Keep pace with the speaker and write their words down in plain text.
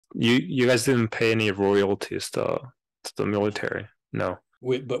you guys didn't pay any royalties to the military? No.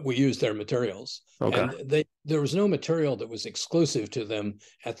 But we used their materials, Okay. and there was no material that was exclusive to them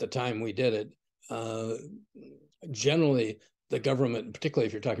at the time we did it. Generally, the government, particularly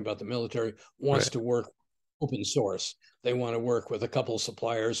if you're talking about the military, wants Right. to work open source. They want to work with a couple of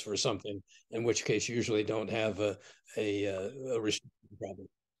suppliers for something, in which case you usually don't have a restriction problem.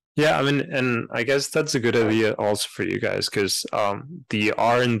 Yeah, I mean, and I guess that's a good idea also for you guys because the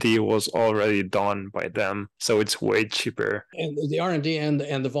R&D was already done by them, so it's way cheaper. And the R&D and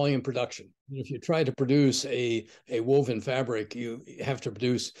the volume production. If you try to produce a woven fabric, you have to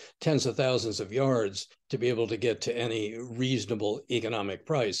produce tens of thousands of yards to be able to get to any reasonable economic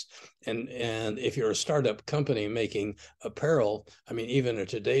price. And if you're a startup company making apparel, I mean, even in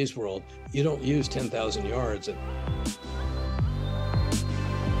today's world, you don't use 10,000 yards.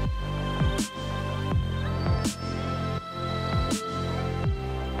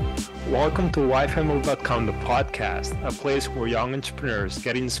 Welcome to YFamily.com, the podcast, a place where young entrepreneurs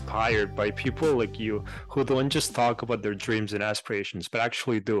get inspired by people like you who don't just talk about their dreams and aspirations, but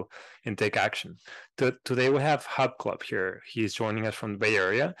actually do and take action. Today we have Hap Klopp here. He's joining us from the Bay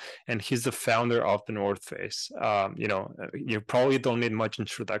Area, and he's the founder of the North Face. You probably don't need much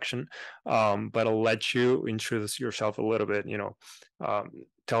introduction, but I'll let you introduce yourself a little bit.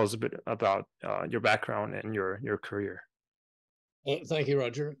 Tell us a bit about your background and your career. Thank you,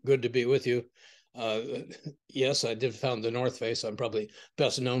 Roger. Good to be with you. Yes, I did found the North Face. I'm probably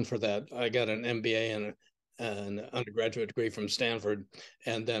best known for that. I got an MBA and an undergraduate degree from Stanford.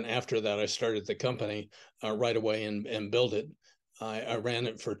 And then after that, I started the company right away and built it. I ran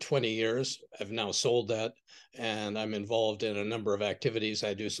it for 20 years. I've now sold that, and I'm involved in a number of activities.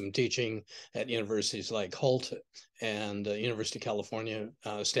 I do some teaching at universities like Hult and University of California,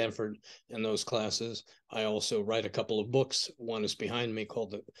 Stanford, in those classes. I also write a couple of books. One is behind me called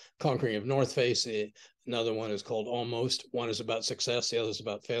The Conquering of North Face. Another one is called Almost. One is about success. The other is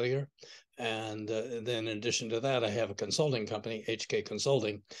about failure. And then in addition to that, I have a consulting company, HK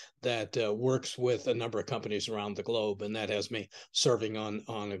Consulting, that works with a number of companies around the globe. And that has me serving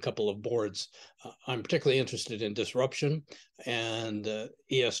on a couple of boards. I'm particularly interested in disruption, and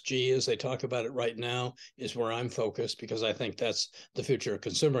ESG, as they talk about it right now, is where I'm focused because I think that's the future of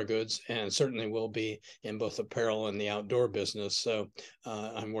consumer goods and certainly will be in both apparel and the outdoor business. So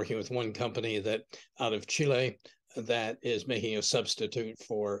I'm working with one company that out of Chile that is making a substitute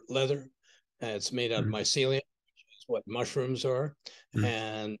for leather. It's made out of mycelium, which is what mushrooms are,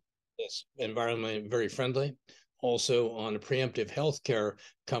 and it's environmentally very friendly. Also on a preemptive healthcare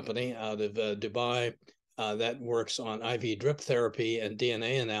company out of Dubai that works on IV drip therapy and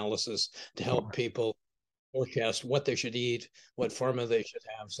DNA analysis to help people forecast what they should eat, what pharma they should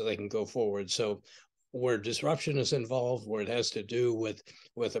have so they can go forward. So where disruption is involved, where it has to do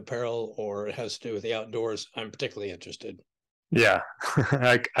with apparel or it has to do with the outdoors, I'm particularly interested. Yeah,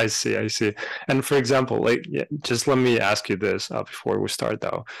 I see. And for example, just let me ask you this before we start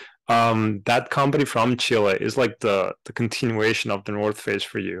though. That company from Chile is like the continuation of the North Face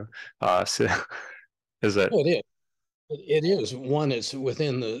for you. So is it? Oh, it is. It is. One, it's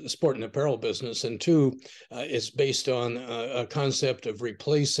within the sport and apparel business, and two, it's based on a concept of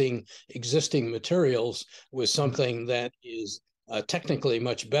replacing existing materials with something that is technically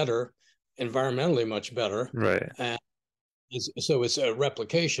much better, environmentally much better, Right. so it's a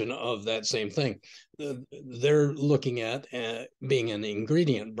replication of that same thing. They're looking at being an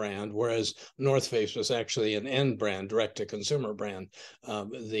ingredient brand, whereas North Face was actually an end brand, direct to consumer brand.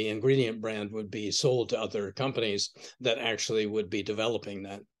 The ingredient brand would be sold to other companies that actually would be developing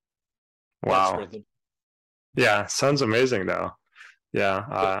that. Wow. Yeah, sounds amazing though. Yeah,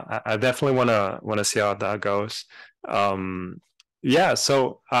 I definitely wanna see how that goes. Yeah,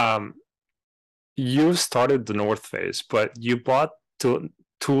 so you started the North Face, but you bought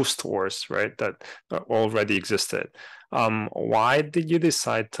two stores, right, that already existed. Why did you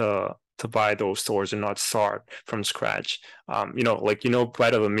decide to buy those stores and not start from scratch?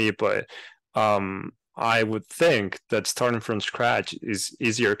 Better than me, but I would think that starting from scratch is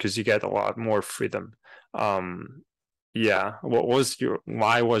easier because you get a lot more freedom. Yeah,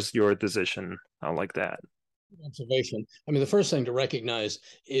 why was your decision like that? Observation. I mean, the first thing to recognize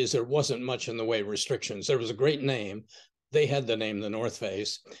is there wasn't much in the way of restrictions. There was a great name. They had the name the North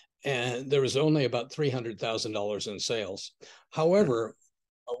Face, and there was only about $300,000 in sales. However,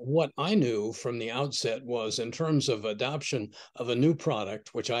 what I knew from the outset was in terms of adoption of a new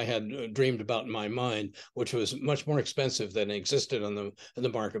product, which I had dreamed about in my mind, which was much more expensive than existed in the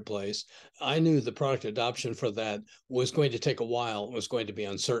marketplace. I knew the product adoption for that was going to take a while, was going to be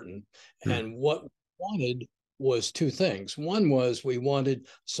uncertain. And what we wanted was two things. One was we wanted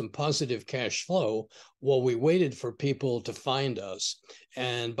some positive cash flow while we waited for people to find us.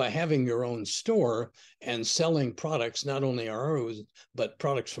 And by having your own store and selling products, not only our own, but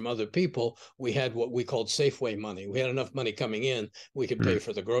products from other people, we had what we called Safeway money. We had enough money coming in, we could pay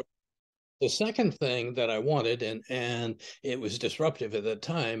for the groceries. The second thing that I wanted, and it was disruptive at that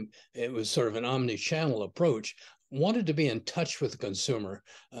time, it was sort of an omni-channel approach, wanted to be in touch with the consumer.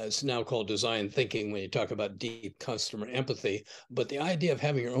 It's now called design thinking when you talk about deep customer empathy. But the idea of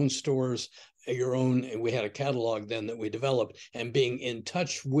having your own stores, your own, and we had a catalog then that we developed, and being in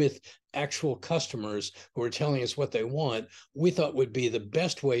touch with actual customers who are telling us what they want, we thought would be the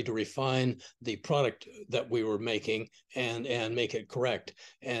best way to refine the product that we were making and make it correct.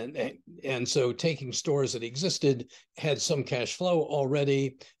 And so taking stores that existed, had some cash flow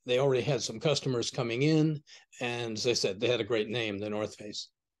already, they already had some customers coming in, and as I said, they had a great name, the North Face.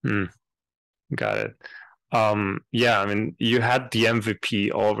 Got it. Yeah, I mean, you had the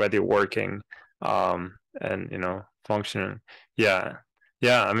MVP already working, and functioning. Yeah.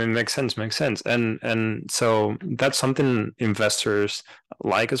 Yeah, I mean, makes sense. And so that's something investors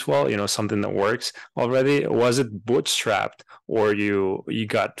like as well, something that works already. Was it bootstrapped, or you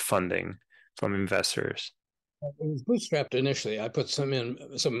got funding from investors? It was bootstrapped initially. I put some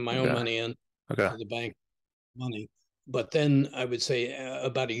of my own money in to the bank money. But then I would say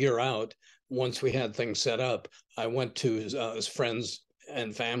about a year out, once we had things set up, I went to his friends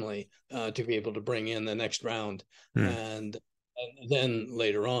and family to be able to bring in the next round. And then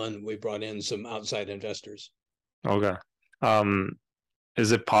later on, we brought in some outside investors. Okay.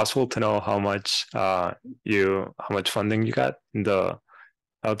 Is it possible to know how much funding you got in the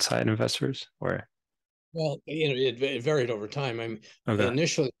outside investors, or? Well, it varied over time. I mean,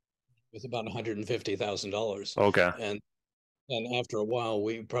 initially it was about $150,000. Okay. And after a while,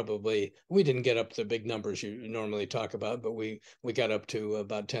 we didn't get up the big numbers you normally talk about, but we got up to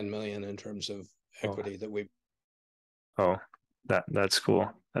about 10 million in terms of equity that we. Oh, that's cool.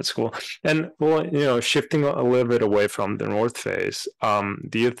 That's cool. And well, shifting a little bit away from the North Face,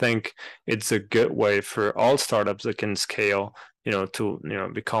 do you think it's a good way for all startups that can scale, to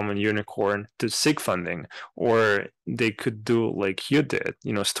become a unicorn, to seek funding, or they could do like you did,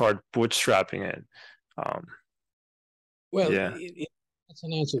 start bootstrapping it? Well, yeah. That's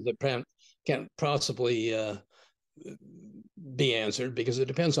an answer that can't possibly be answered, because it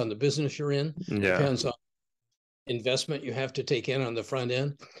depends on the business you're in. Yeah. Depends on investment you have to take in on the front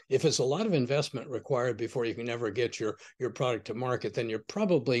end. If it's a lot of investment required before you can ever get your product to market, then you're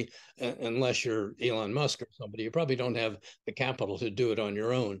probably, unless you're Elon Musk or somebody, you probably don't have the capital to do it on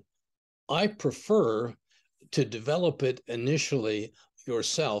your own. I prefer to develop it initially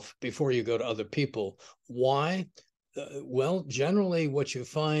yourself before you go to other people. Why? Well, generally what you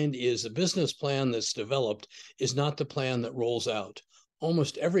find is a business plan that's developed is not the plan that rolls out.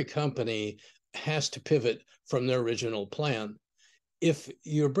 Almost every company has to pivot from their original plan. If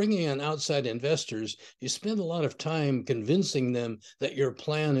you're bringing in outside investors, you spend a lot of time convincing them that your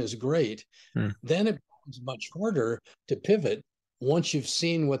plan is great. Then it becomes much harder to pivot once you've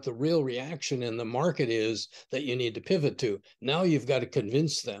seen what the real reaction in the market is that you need to pivot to. Now you've got to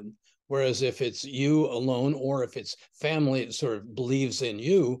convince them. Whereas if it's you alone, or if it's family that sort of believes in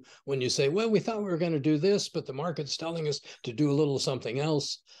you, when you say, well, we thought we were going to do this, but the market's telling us to do a little something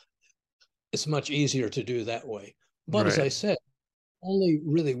else, it's much easier to do that way. But as I said, only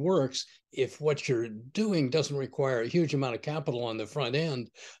really works if what you're doing doesn't require a huge amount of capital on the front end.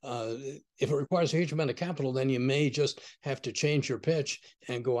 If it requires a huge amount of capital, then you may just have to change your pitch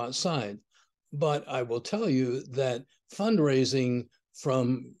and go outside. But I will tell you that fundraising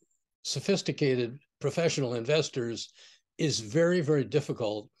from sophisticated professional investors is very, very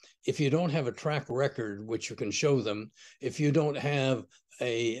difficult if you don't have a track record which you can show them, if you don't have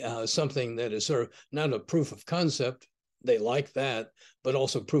something that is sort of not a proof of concept, they like that, but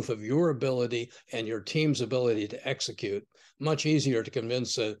also proof of your ability and your team's ability to execute. Much easier to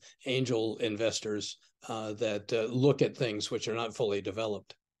convince angel investors that look at things which are not fully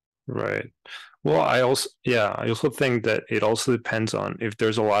developed. Right. Well, I also think that it also depends on if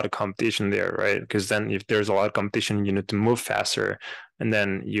there's a lot of competition there, right? Because then if there's a lot of competition, you need to move faster, and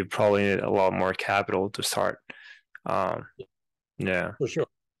then you probably need a lot more capital to start. Yeah. For sure.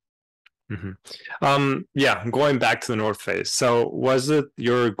 Yeah, going back to the North Face. So was it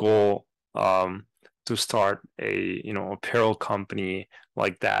your goal to start a apparel company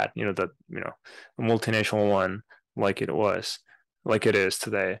like that, a multinational one like it is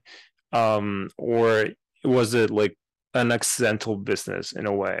today? Or was it like an accidental business in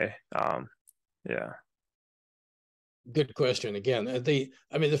a way? Yeah. Good question again.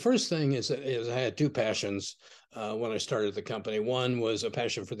 The first thing is I had two passions when I started the company. One was a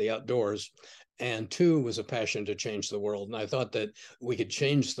passion for the outdoors, and two was a passion to change the world. And I thought that we could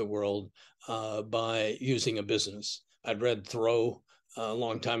change the world by using a business. I'd read Thoreau a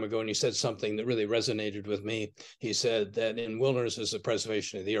long time ago, and he said something that really resonated with me. He said that in wilderness is the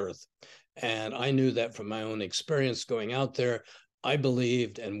preservation of the earth. And I knew that from my own experience going out there. I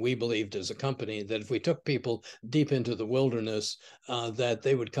believed, and we believed as a company, that if we took people deep into the wilderness, that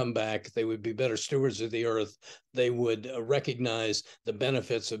they would come back, they would be better stewards of the earth, they would recognize the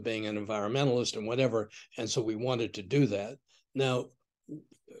benefits of being an environmentalist and whatever. And so we wanted to do that. Now,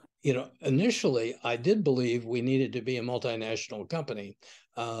 initially, I did believe we needed to be a multinational company.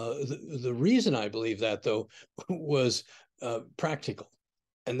 The reason I believe that, though, was practical.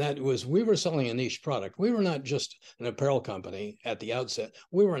 And that was, we were selling a niche product. We were not just an apparel company at the outset.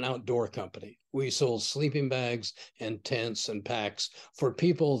 We were an outdoor company. We sold sleeping bags and tents and packs for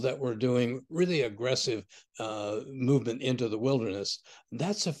people that were doing really aggressive movement into the wilderness.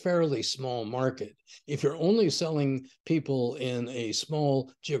 That's a fairly small market. If you're only selling people in a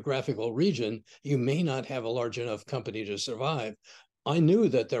small geographical region, you may not have a large enough company to survive. I knew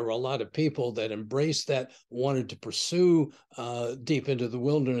that there were a lot of people that embraced that, wanted to pursue deep into the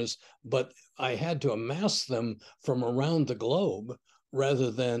wilderness, but I had to amass them from around the globe rather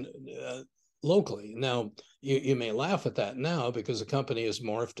than locally. Now, you may laugh at that now because the company has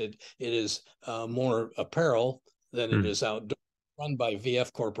morphed. It is more apparel than it is outdoor. Run by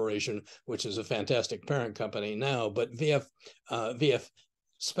VF Corporation, which is a fantastic parent company now, but VF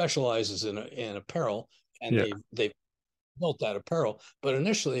specializes in apparel, and they've built that apparel, but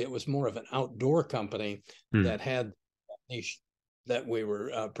initially it was more of an outdoor company that had that niche that we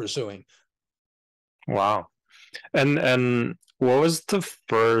were pursuing. Wow. And what was the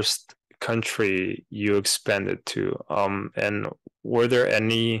first country you expanded to? And were there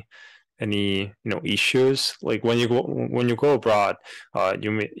any issues? Like when you go abroad,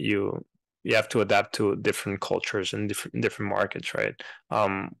 you have to adapt to different cultures and different markets, right?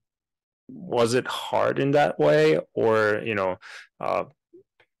 Was it hard in that way, or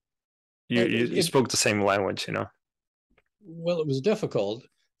you spoke the same language, Well, it was difficult.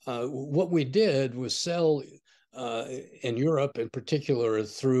 What we did was sell in Europe in particular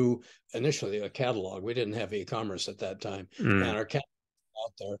through initially a catalog. We didn't have e-commerce at that time, and our catalog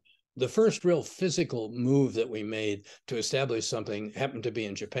out there. The first real physical move that we made to establish something happened to be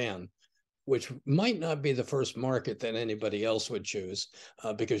in Japan, which might not be the first market that anybody else would choose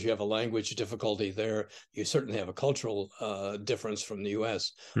because you have a language difficulty there. You certainly have a cultural difference from the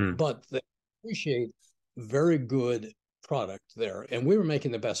US, but they appreciate very good product there. And we were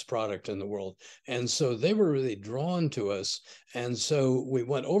making the best product in the world. And so they were really drawn to us. And so we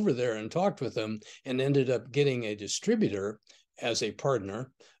went over there and talked with them and ended up getting a distributor as a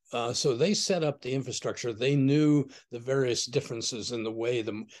partner. So they set up the infrastructure. They knew the various differences in the way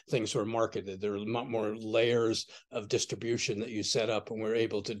the things were marketed. There were a lot more layers of distribution that you set up, and we were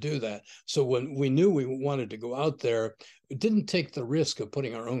able to do that. So when we knew we wanted to go out there, we didn't take the risk of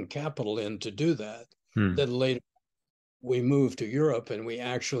putting our own capital in to do that. Then later, we moved to Europe, and we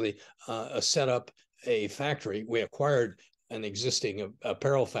actually set up a factory. We acquired an existing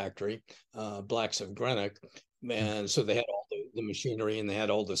apparel factory, Blacks of Greenock, and so they had all the machinery, and they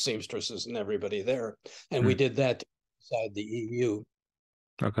had all the seamstresses and everybody there. And we did that inside the EU.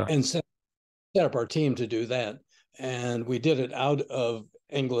 Okay. And set up our team to do that. And we did it out of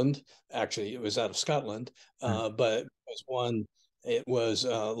England. Actually, it was out of Scotland, but it was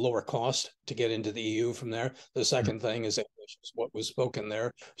lower cost to get into the EU from there. The second thing is English is what was spoken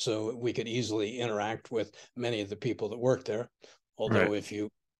there, so we could easily interact with many of the people that worked there. Although if you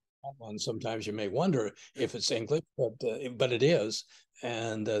one, sometimes you may wonder if it's English, but it is,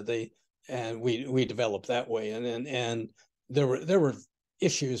 and we developed that way, and there were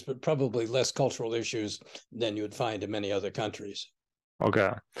issues, but probably less cultural issues than you would find in many other countries.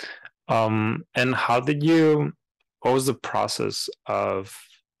 Okay, and what was the process of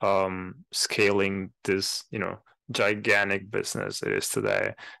scaling this, gigantic business it is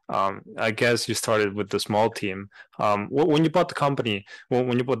today? I guess you started with the small team. When you bought the company,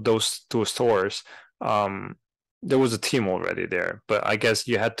 when you bought those two stores, there was a team already there, but I guess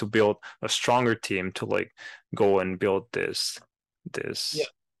you had to build a stronger team to go and build this.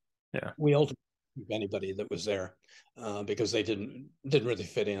 Yeah. We ultimately anybody that was there because they didn't really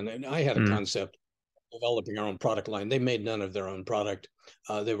fit in. And I had a concept developing our own product line. They made none of their own product.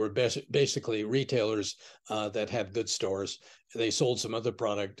 They were basically retailers that had good stores. They sold some other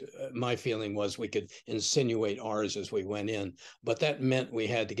product. My feeling was we could insinuate ours as we went in, but that meant we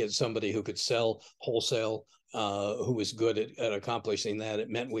had to get somebody who could sell wholesale, who was good at accomplishing that. It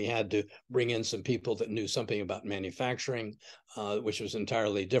meant we had to bring in some people that knew something about manufacturing, which was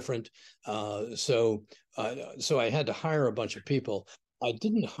entirely different. So I had to hire a bunch of people. I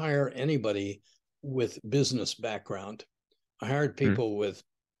didn't hire anybody with business background. I hired people with,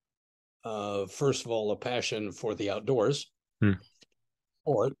 first of all, a passion for the outdoors,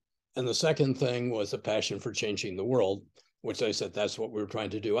 sport, and the second thing was a passion for changing the world, which I said that's what we were trying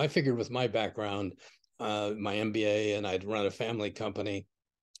to do. I figured with my background, my MBA, and I'd run a family company,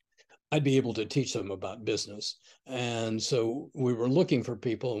 I'd be able to teach them about business. And so we were looking for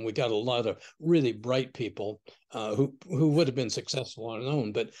people, and we got a lot of really bright people who would have been successful on their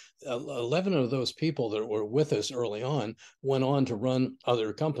own. But 11 of those people that were with us early on went on to run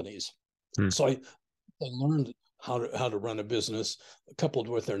other companies. So I learned how to run a business coupled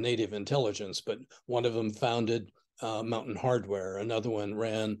with their native intelligence. But one of them founded Mountain Hardware. Another one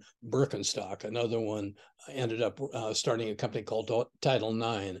ran Birkenstock. Another one ended up starting a company called Title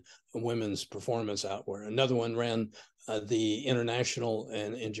IX, women's performance outwear. Another one ran the international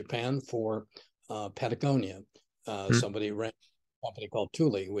and in Japan for Patagonia. Somebody ran a company called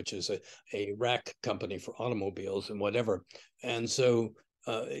Thule, which is a rack company for automobiles and whatever. And so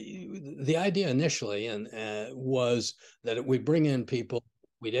the idea initially was that we bring in people.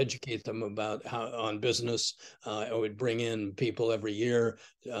 We'd educate them about how on business. I would bring in people every year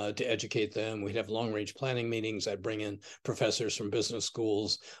to educate them. We'd have long-range planning meetings. I'd bring in professors from business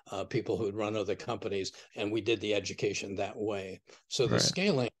schools, people who would run other companies, and we did the education that way. So the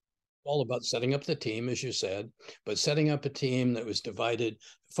scaling, all about setting up the team, as you said, but setting up a team that was divided,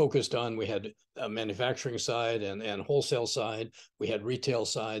 focused on, we had a manufacturing side and wholesale side. We had retail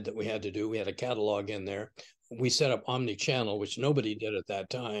side that we had to do. We had a catalog in there. We set up omni-channel, which nobody did at that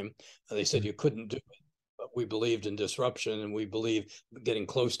time. They said you couldn't do it, but we believed in disruption, and we believed getting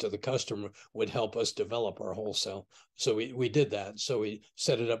close to the customer would help us develop our wholesale. So we did that. So we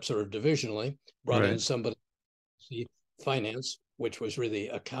set it up sort of divisionally, brought in somebody, finance, which was really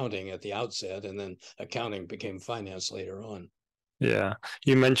accounting at the outset, and then accounting became finance later on. Yeah,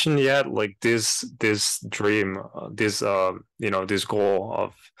 you mentioned like this dream, this this goal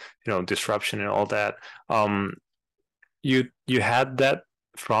of disruption and all that. You had that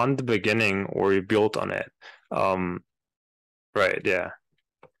from the beginning, or you built on it. Right? Yeah.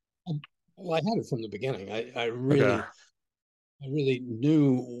 Well, I had it from the beginning. I really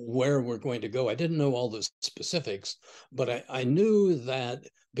knew where we're going to go. I didn't know all the specifics, but I knew that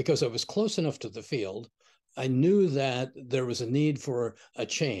because I was close enough to the field, I knew that there was a need for a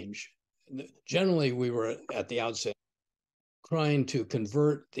change. Generally, we were at the outset trying to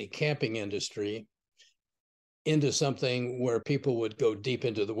convert the camping industry into something where people would go deep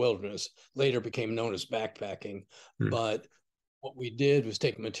into the wilderness. Later became known as backpacking. But what we did was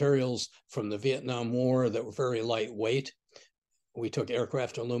take materials from the Vietnam War that were very lightweight. We took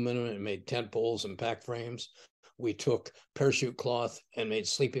aircraft aluminum and made tent poles and pack frames. We took parachute cloth and made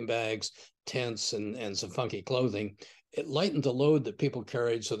sleeping bags, tents, and some funky clothing. It lightened the load that people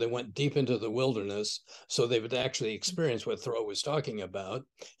carried, so they went deep into the wilderness, so they would actually experience what Thoreau was talking about,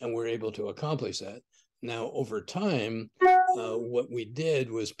 and we're able to accomplish that. Now, over time, what we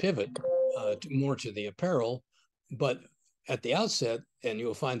did was pivot more to the apparel, but at the outset, and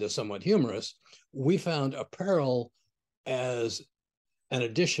you'll find this somewhat humorous, we found apparel as an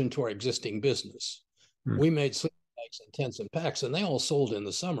addition to our existing business. We made sleeping bags and tents and packs, and they all sold in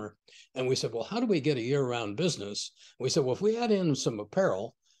the summer. And we said, well, how do we get a year-round business? We said, well, if we add in some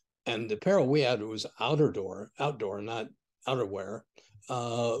apparel, and the apparel we had was outdoor, not outerwear,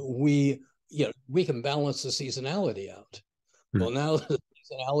 we can balance the seasonality out. Well, now the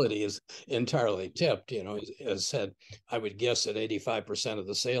seasonality is entirely tipped. As said, I would guess that 85% of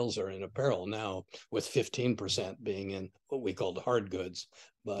the sales are in apparel now, with 15% being in what we called hard goods.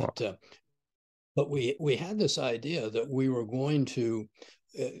 But we had this idea that we were going to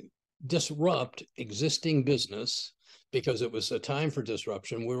disrupt existing business because it was a time for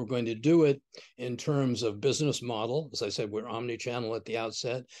disruption. We were going to do it in terms of business model. As I said, we're omni-channel at the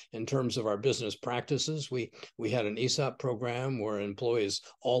outset. In terms of our business practices, we had an ESOP program where employees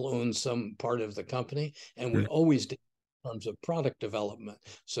all owned some part of the company, and we always did in terms of product development.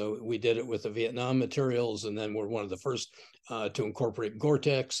 So we did it with the Vietnam materials, and then we're one of the first to incorporate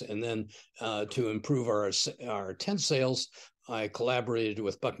Gore-Tex, and then to improve our tent sales. I collaborated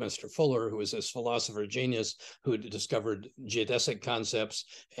with Buckminster Fuller, who was this philosopher genius who discovered geodesic concepts,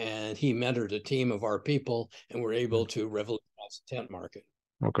 and he mentored a team of our people, and were able to revolutionize the tent market.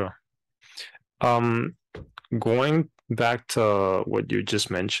 Okay. Going back to what you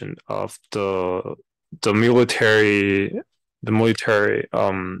just mentioned of the military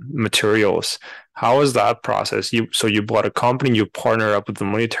materials, how is that process? You bought a company, you partner up with the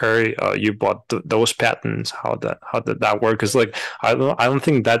military, you bought those patents. How did that work? Because like I don't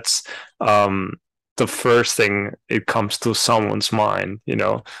think that's the first thing it comes to someone's mind.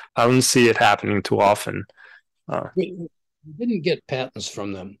 I don't see it happening too often. We didn't get patents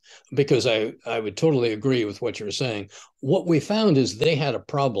from them because I would totally agree with what you're saying. What we found is they had a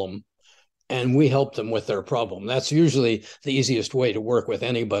problem and we helped them with their problem. That's usually the easiest way to work with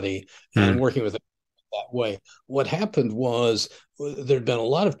anybody, and working with them that way. What happened was there'd been a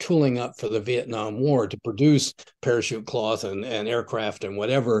lot of tooling up for the Vietnam War to produce parachute cloth and aircraft and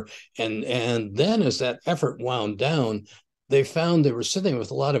whatever. And then as that effort wound down, they found they were sitting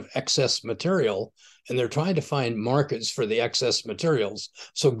with a lot of excess material, and they're trying to find markets for the excess materials.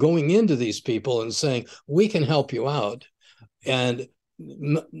 So going into these people and saying, we can help you out. And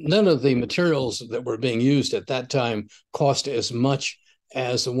none of the materials that were being used at that time cost as much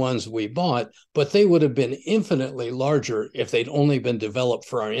as the ones we bought, but they would have been infinitely larger if they'd only been developed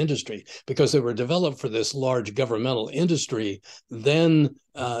for our industry. Because they were developed for this large governmental industry, then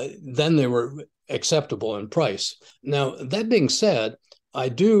they were acceptable in price. Now, that being said, I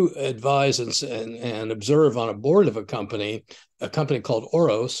do advise and observe on a board of a company called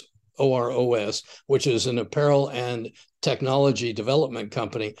Oros, OROS, which is an apparel and technology development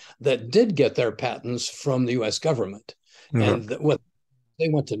company that did get their patents from the U.S. government. And they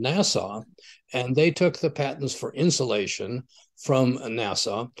went to NASA, and they took the patents for insulation from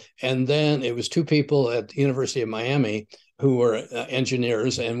NASA. And then it was two people at the University of Miami who were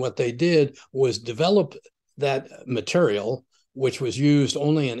engineers. And what they did was develop that material, which was used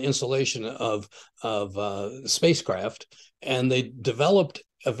only in insulation of spacecraft. And they developed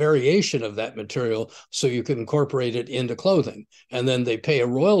a variation of that material so you can incorporate it into clothing. And then they pay a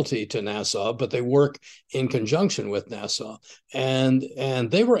royalty to NASA, but they work in conjunction with NASA. And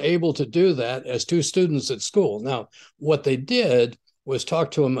they were able to do that as two students at school. Now, what they did was talk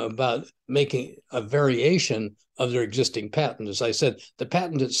to them about making a variation of their existing patent. As I said, the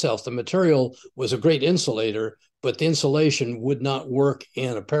patent itself, the material was a great insulator, but the insulation would not work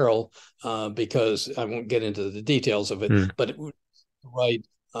in apparel because I won't get into the details of it, but it would the right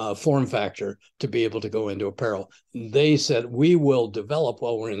form factor to be able to go into apparel. They said, we will develop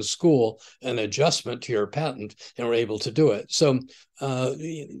while we're in school an adjustment to your patent, and we're able to do it. So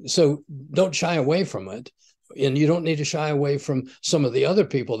don't shy away from it. And you don't need to shy away from some of the other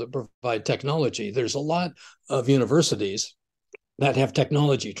people that provide technology. There's a lot of universities that have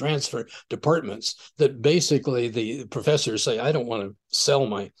technology transfer departments that basically the professors say, I don't want to sell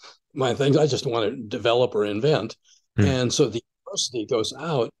my things. I just want to develop or invent. And so the university goes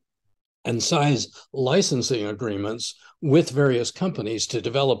out and signs licensing agreements with various companies to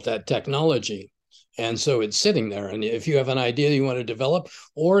develop that technology. And so it's sitting there. And if you have an idea you want to develop,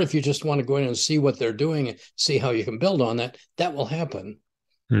 or if you just want to go in and see what they're doing and see how you can build on that, that will happen.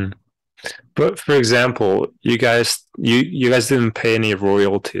 But for example, you guys didn't pay any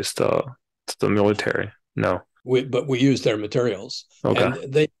royalties to the military, no? But we used their materials. Okay.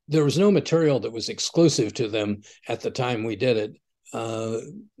 And there was no material that was exclusive to them at the time we did it.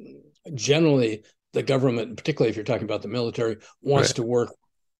 Generally, the government, particularly if you're talking about the military, wants to work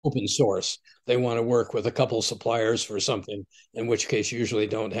open source. They want to work with a couple of suppliers for something, in which case you usually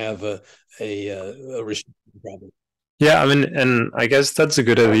don't have a restriction problem. Yeah, I mean, and I guess that's a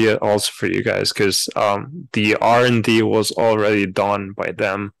good idea also for you guys because the R&D was already done by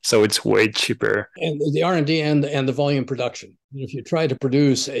them, so it's way cheaper. And the R&D and the volume production. If you try to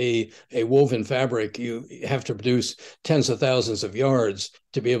produce a woven fabric, you have to produce tens of thousands of yards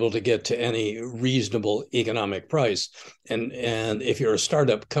to be able to get to any reasonable economic price. And if you're a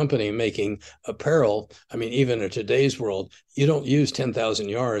startup company making apparel, I mean, even in today's world, you don't use 10,000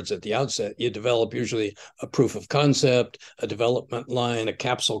 yards at the outset. You develop usually a proof of concept, a development line, a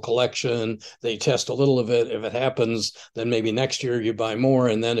capsule collection. They test a little of it. If it happens, then maybe next year you buy more.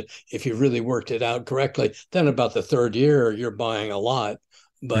 And then if you've really worked it out correctly, then about the third year, you're buying a lot.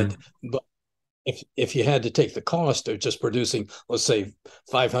 But if you had to take the cost of just producing, let's say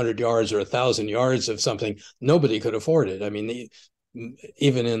 500 yards or 1,000 yards of something, nobody could afford it. I mean,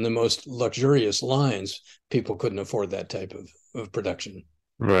 even in the most luxurious lines, people couldn't afford that type of production.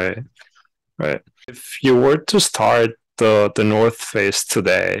 Right. If you were to start the North Face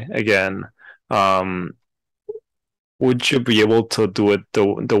today again, would you be able to do it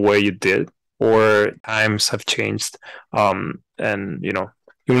the way you did, or times have changed, and you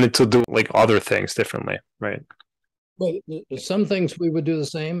need to do like other things differently, right? But some things we would do the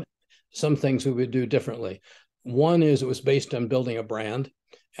same, some things we would do differently. One is it was based on building a brand.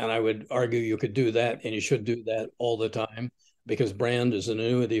 And I would argue you could do that and you should do that all the time because brand is an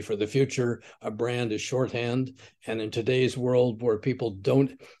annuity for the future. A brand is shorthand. And in today's world where people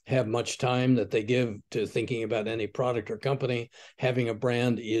don't have much time that they give to thinking about any product or company, having a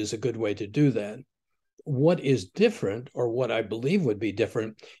brand is a good way to do that. What is different, or what I believe would be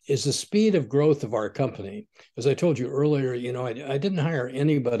different, is the speed of growth of our company. As I told you earlier, I didn't hire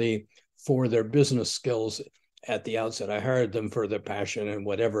anybody for their business skills at the outset. I hired them for their passion and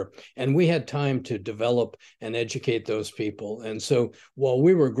whatever. And we had time to develop and educate those people. And so while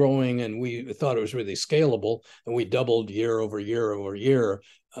we were growing and we thought it was really scalable, and we doubled year over year over year,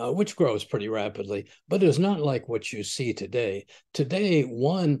 which grows pretty rapidly, but it's not like what you see today. Today,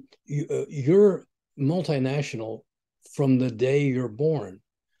 you're multinational from the day you're born.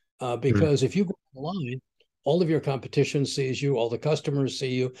 Because if you go online, all of your competition sees you, all the customers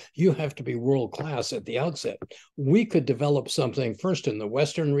see you. You have to be world class at the outset. We could develop something first in the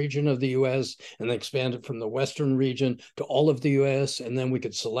western region of the US and expand it from the western region to all of the US, and then we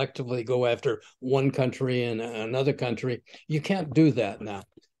could selectively go after one country and another country. You can't do that now.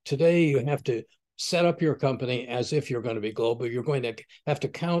 Today, you have to set up your company as if you're going to be global. You're going to have to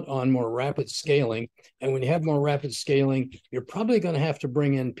count on more rapid scaling. And when you have more rapid scaling, you're probably going to have to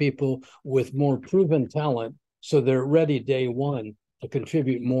bring in people with more proven talent so they're ready day one to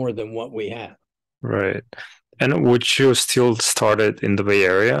contribute more than what we have. Right. And would you still start it in the Bay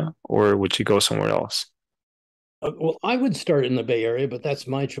Area, or would you go somewhere else? Well, I would start in the Bay Area, but that's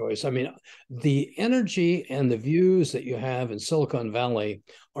my choice. I mean, the energy and the views that you have in Silicon Valley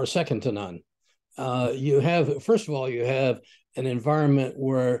are second to none. First of all, you have an environment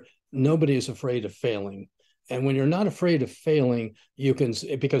where nobody is afraid of failing. And when you're not afraid of failing, you can,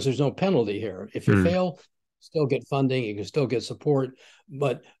 because there's no penalty here. If you fail, still get funding, you can still get support.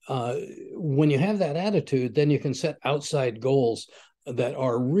 But when you have that attitude, then you can set outside goals that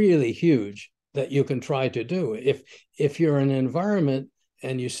are really huge that you can try to do. If you're in an environment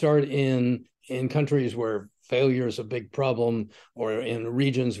and you start in countries where failure is a big problem, or in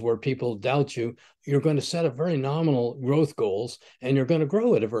regions where people doubt you, you're going to set up very nominal growth goals and you're going to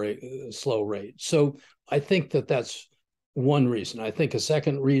grow at a very slow rate. So I think that that's one reason. I think a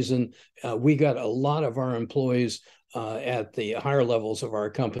second reason, we got a lot of our employees at the higher levels of our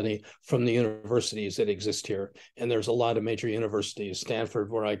company from the universities that exist here. And there's a lot of major universities,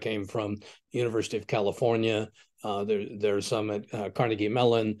 Stanford, where I came from, University of California, there's some at Carnegie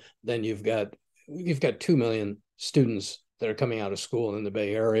Mellon. Then you've got 2 million students that are coming out of school in the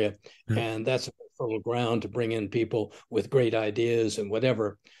Bay Area. And that's a fertile ground to bring in people with great ideas and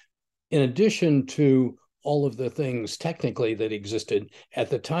whatever. In addition to all of the things technically that existed,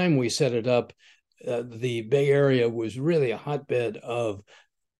 at the time we set it up, the Bay Area was really a hotbed of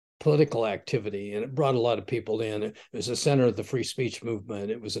political activity, and it brought a lot of people in. It was a center of the free speech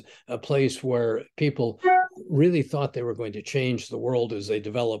movement. It was a place where people really thought they were going to change the world as they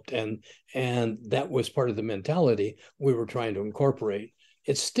developed, and that was part of the mentality we were trying to incorporate.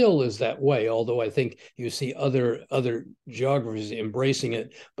 It still is that way, although I think you see other geographies embracing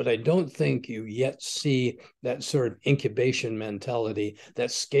it, but I don't think you yet see that sort of incubation mentality, that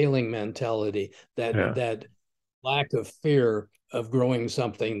scaling mentality, that lack of fear of growing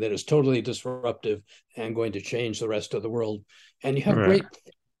something that is totally disruptive and going to change the rest of the world. And you have great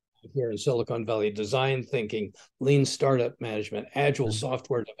here in Silicon Valley, design thinking, lean startup management, agile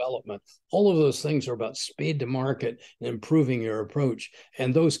software development. All of those things are about speed to market and improving your approach.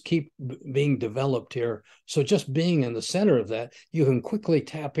 And those keep being developed here. So just being in the center of that, you can quickly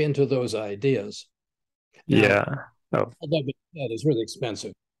tap into those ideas. Now, all that is really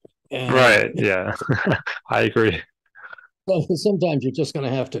expensive. And, right. Yeah, I agree. Sometimes you're just going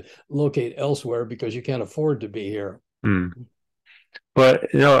to have to locate elsewhere because you can't afford to be here. But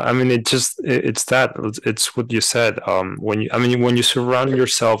I mean, it's what you said. When you surround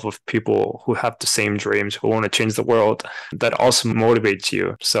yourself with people who have the same dreams, who want to change the world, that also motivates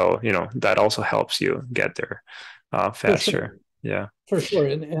you. So that also helps you get there faster. Sure. Yeah, for sure.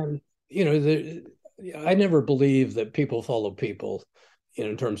 And I never believe that people follow people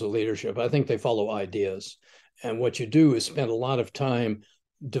in terms of leadership. I think they follow ideas. And what you do is spend a lot of time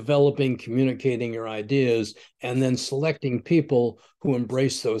developing, communicating your ideas, and then selecting people who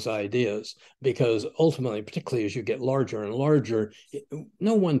embrace those ideas. Because ultimately, particularly as you get larger and larger,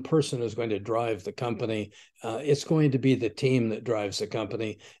 no one person is going to drive the company. It's going to be the team that drives the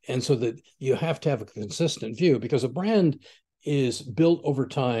company. And so that you have to have a consistent view, because a brand is built over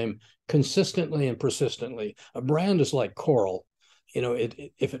time consistently and persistently. A brand is like coral.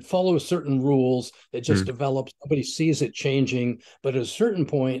 If it follows certain rules, it just develops. Nobody sees it changing, but at a certain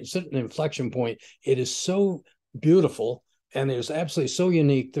point, certain inflection point, it is so beautiful and it is absolutely so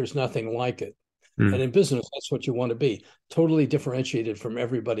unique. There's nothing like it. And in business, that's what you want to be, totally differentiated from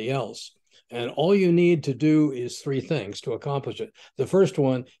everybody else. And all you need to do is three things to accomplish it. The first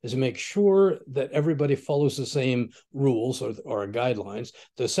one is make sure that everybody follows the same rules or guidelines.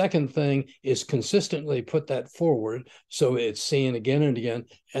 The second thing is consistently put that forward so it's seen again and again.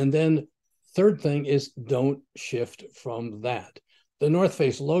 And then third thing is don't shift from that. The North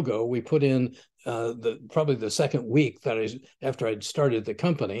Face logo we put in probably the second week after I'd started the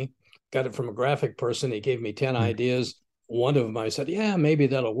company. Got it from a graphic person. He gave me 10 ideas. One of them, I said, yeah, maybe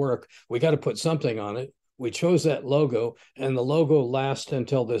that'll work. We got to put something on it. We chose that logo, and the logo lasts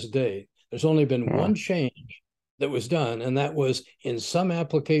until this day. There's only been one change that was done, and that was in some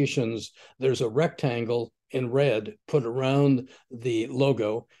applications, there's a rectangle in red put around the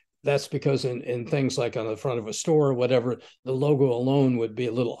logo. That's because in things like on the front of a store or whatever, the logo alone would be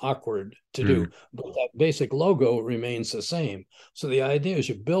a little awkward to do. But that basic logo remains the same. So the idea is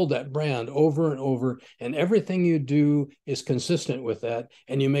you build that brand over and over, and everything you do is consistent with that.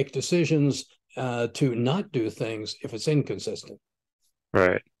 And you make decisions to not do things if it's inconsistent.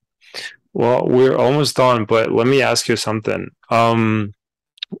 Right. Well, we're almost done, but let me ask you something.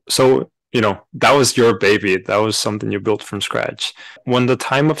 So that was your baby. That was something you built from scratch. When the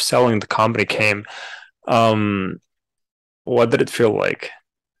time of selling the company came, what did it feel like?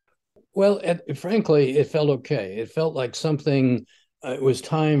 Well, frankly, it felt okay. It felt like something, it was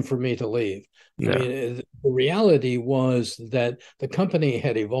time for me to leave. Yeah. I mean, the reality was that the company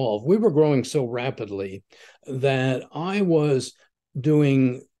had evolved. We were growing so rapidly that I was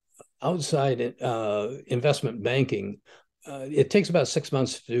doing outside investment banking. It takes about 6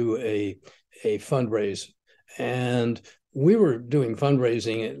 months to do a fundraise. And we were doing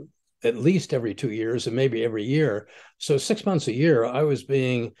fundraising at least every 2 years and maybe every year. So 6 months a year, I was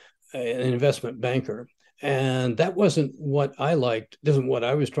being an investment banker. And that wasn't what I liked. It isn't what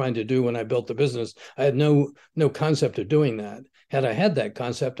I was trying to do when I built the business. I had no concept of doing that. Had I had that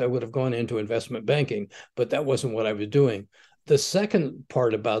concept, I would have gone into investment banking, but that wasn't what I was doing. The second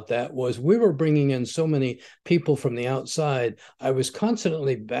part about that was we were bringing in so many people from the outside. I was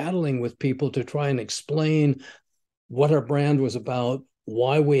constantly battling with people to try and explain what our brand was about,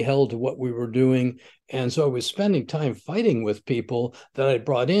 why we held to what we were doing. And so I was spending time fighting with people that I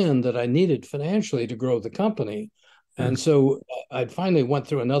brought in that I needed financially to grow the company. And so I'd finally went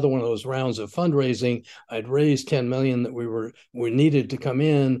through another one of those rounds of fundraising. I'd raised 10 million that we needed to come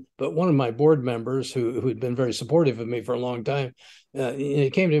in. But one of my board members who'd been very supportive of me for a long time, he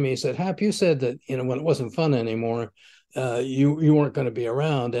came to me and said, Hap, you said that, when it wasn't fun anymore, you weren't going to be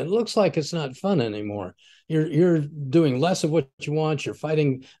around. And it looks like it's not fun anymore. You're doing less of what you want. You're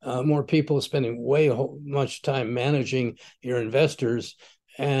fighting more people, spending way much time managing your investors.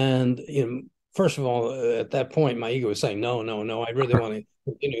 And, first of all, at that point, my ego was saying, no, I really want to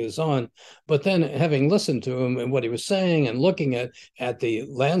continue this on. But then having listened to him and what he was saying and looking at the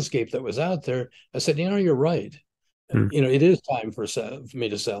landscape that was out there, I said, you're right. It is time for me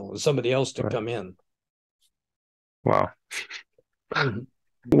to sell and somebody else to come in. Wow.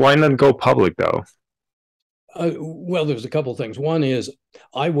 Why not go public, though? Well, there's a couple of things. One is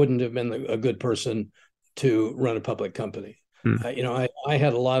I wouldn't have been a good person to run a public company. I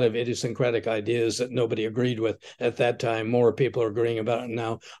had a lot of idiosyncratic ideas that nobody agreed with at that time. More people are agreeing about it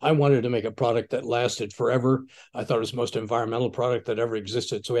now. I wanted to make a product that lasted forever. I thought it was the most environmental product that ever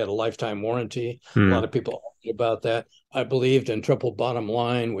existed. So we had a lifetime warranty. A lot of people argued about that. I believed in triple bottom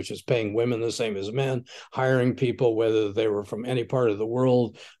line, which is paying women the same as men, hiring people, whether they were from any part of the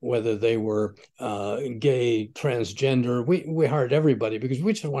world, whether they were gay, transgender. We hired everybody because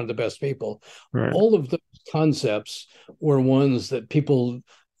we just wanted the best people. Right. All of those concepts were ones that people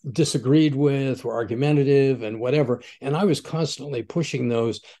disagreed with, were argumentative and whatever. And I was constantly pushing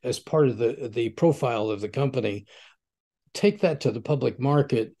those as part of the profile of the company. Take that to the public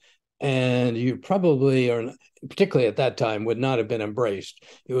market, and you probably are, particularly at that time, would not have been embraced.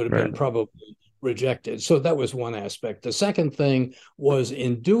 You would have been probably rejected. So that was one aspect. The second thing was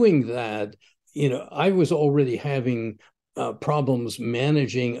in doing that, I was already having problems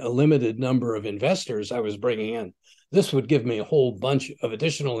managing a limited number of investors I was bringing in. This would give me a whole bunch of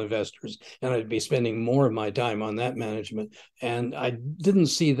additional investors, and I'd be spending more of my time on that management. And I didn't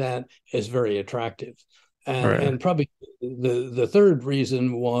see that as very attractive. And probably the third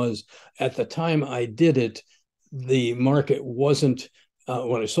reason was, at the time I did it, the market wasn't,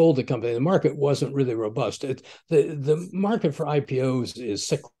 when I sold the company, the market wasn't really robust. The market for IPOs is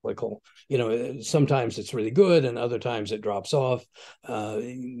cyclical. Sometimes it's really good and other times it drops off.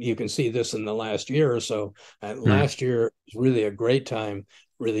 You can see this in the last year or so. Last year was really a great time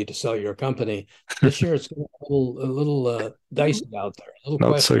really to sell your company. This year it's a little dicey out there. A little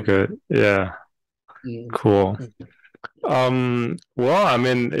Not so good. Yeah. Cool. Well, I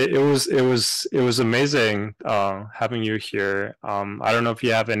mean, it was amazing having you here. I don't know if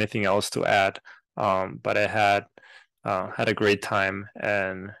you have anything else to add, but I had a great time,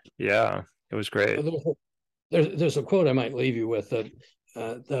 and yeah, it was great. There's a quote I might leave you with that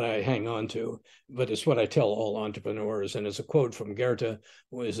I hang on to, but it's what I tell all entrepreneurs, and it's a quote from Goethe,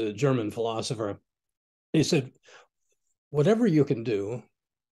 who was a German philosopher. He said, "Whatever you can do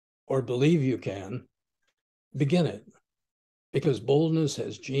or believe you can, begin it, because boldness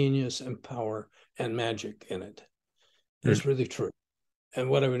has genius and power and magic in it." It's really true. And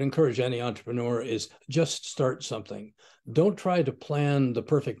what I would encourage any entrepreneur is just start something. Don't try to plan the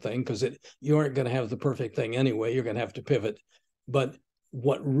perfect thing, because you aren't going to have the perfect thing anyway. You're going to have to pivot. But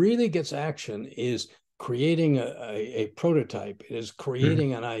what really gets action is creating a prototype. It is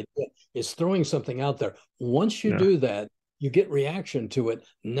creating an idea. It's throwing something out there. Once you do that, you get reaction to it.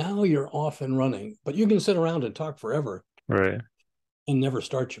 Now you're off and running. But you can sit around and talk forever. Right. And never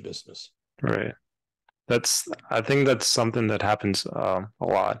start your business. Right. I think that's something that happens a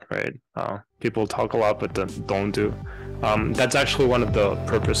lot, right? People talk a lot, but don't do. That's actually one of the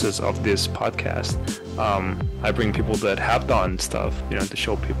purposes of this podcast. I bring people that have done stuff, to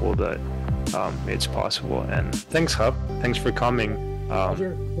show people that it's possible. And thanks, Hap. Thanks for coming.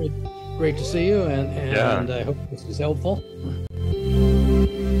 Sure. Great to see you, and I hope this is helpful.